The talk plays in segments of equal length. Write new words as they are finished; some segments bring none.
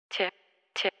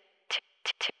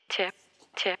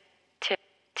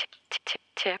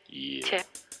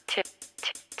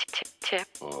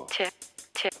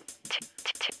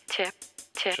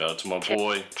Shout out to my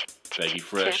boy, Baggy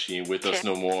Fresh. He ain't with us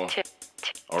no more.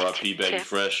 R.I.P. Baggy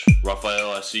Fresh.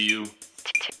 Raphael, I see you.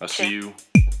 I see you.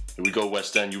 Here we go,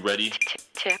 West End. You ready?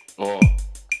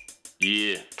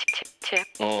 Yeah.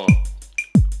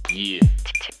 Yeah.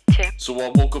 So I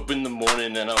woke up in the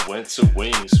morning and I went to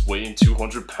Wings, weighing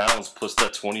 200 pounds plus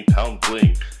that 20-pound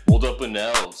bling. Rolled up an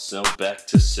L, sent back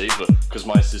to Savor, cause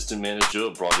my assistant manager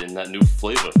brought in that new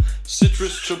flavor.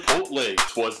 Citrus Chipotle,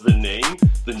 'twas the name,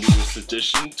 the newest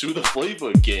addition to the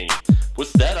flavor game.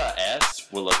 What's that, I asked?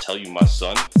 Well, I'll tell you, my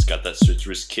son, it's got that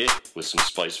citrus kick with some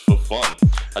spice for fun.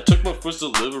 I took my first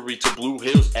delivery to Blue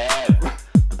Hills Ave.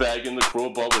 The bag and the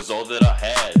crowbar was all that I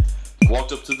had.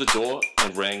 Walked up to the door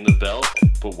and rang the bell,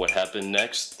 but what happened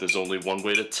next, there's only one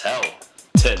way to tell.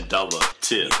 $10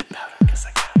 tip.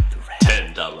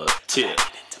 $10 tip.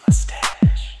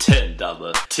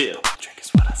 $10 tip.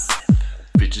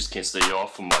 Bitches can't stay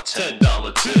off of my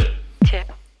 $10 tip.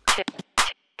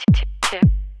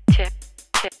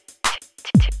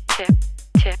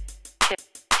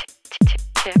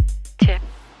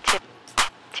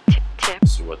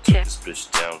 So I took this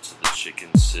bitch down to the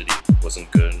Chicken City.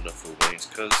 Wasn't good enough for wings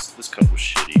cause this cunt was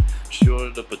shitty. She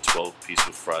ordered up a 12-piece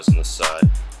with fries on the side.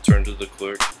 Turned to the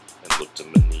clerk and looked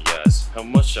him in the eyes. How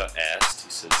much, I asked? He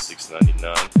said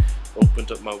 $6.99.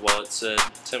 Opened up my wallet, said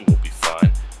 10 will be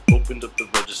fine. Opened up the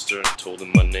register and told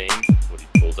him my name. What he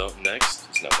pulled out next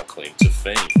is now my claim to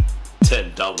fame.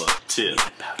 $10 tip.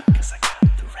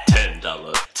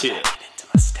 $10 tip.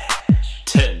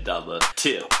 $10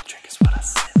 tip.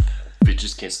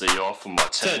 Bitches can't stay off of my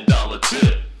 $10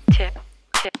 tip.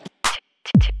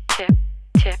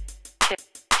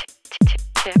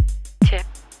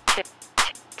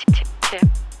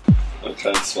 I'm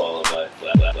trying to swallow my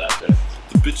laughter.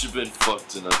 The bitch had been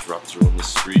fucked and I dropped her on the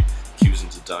street. Accusing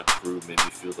to Don Crew made me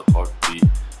feel the heartbeat.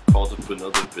 Called up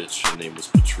another bitch, her name was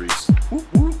Patrice.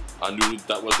 I knew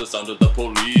that was the sound of the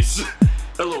police.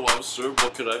 Hello officer,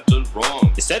 what could I have done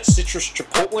wrong? Is that citrus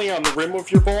chipotle on the rim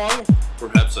of your bong?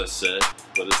 Perhaps I said,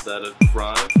 but is that a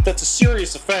crime? That's a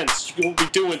serious offense, you will be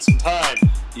doing some time.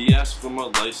 He asked for my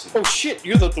license. Oh shit,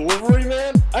 you're the delivery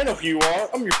man? I know who you are,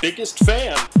 I'm your biggest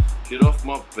fan. Get off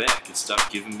my back and stop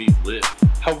giving me lip.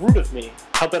 How rude of me.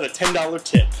 How about a $10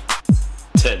 tip?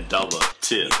 $10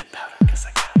 tip.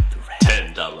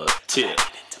 $10 tip.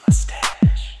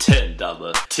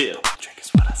 $10 tip.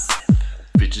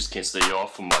 Bitches can't stay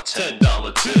off of my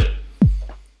 $10 tip.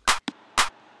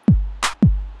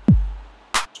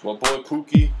 It's my boy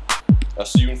Pookie. I'll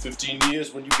see you in 15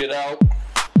 years when you get out.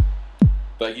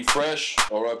 Baggy Fresh,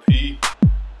 R.I.P.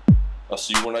 I'll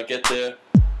see you when I get there.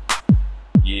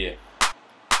 Yeah.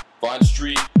 Vine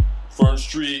Street, Fern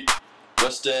Street,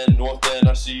 West End, North End.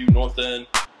 I see you, North End.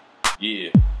 Yeah.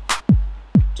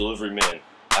 Delivery man,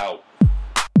 out.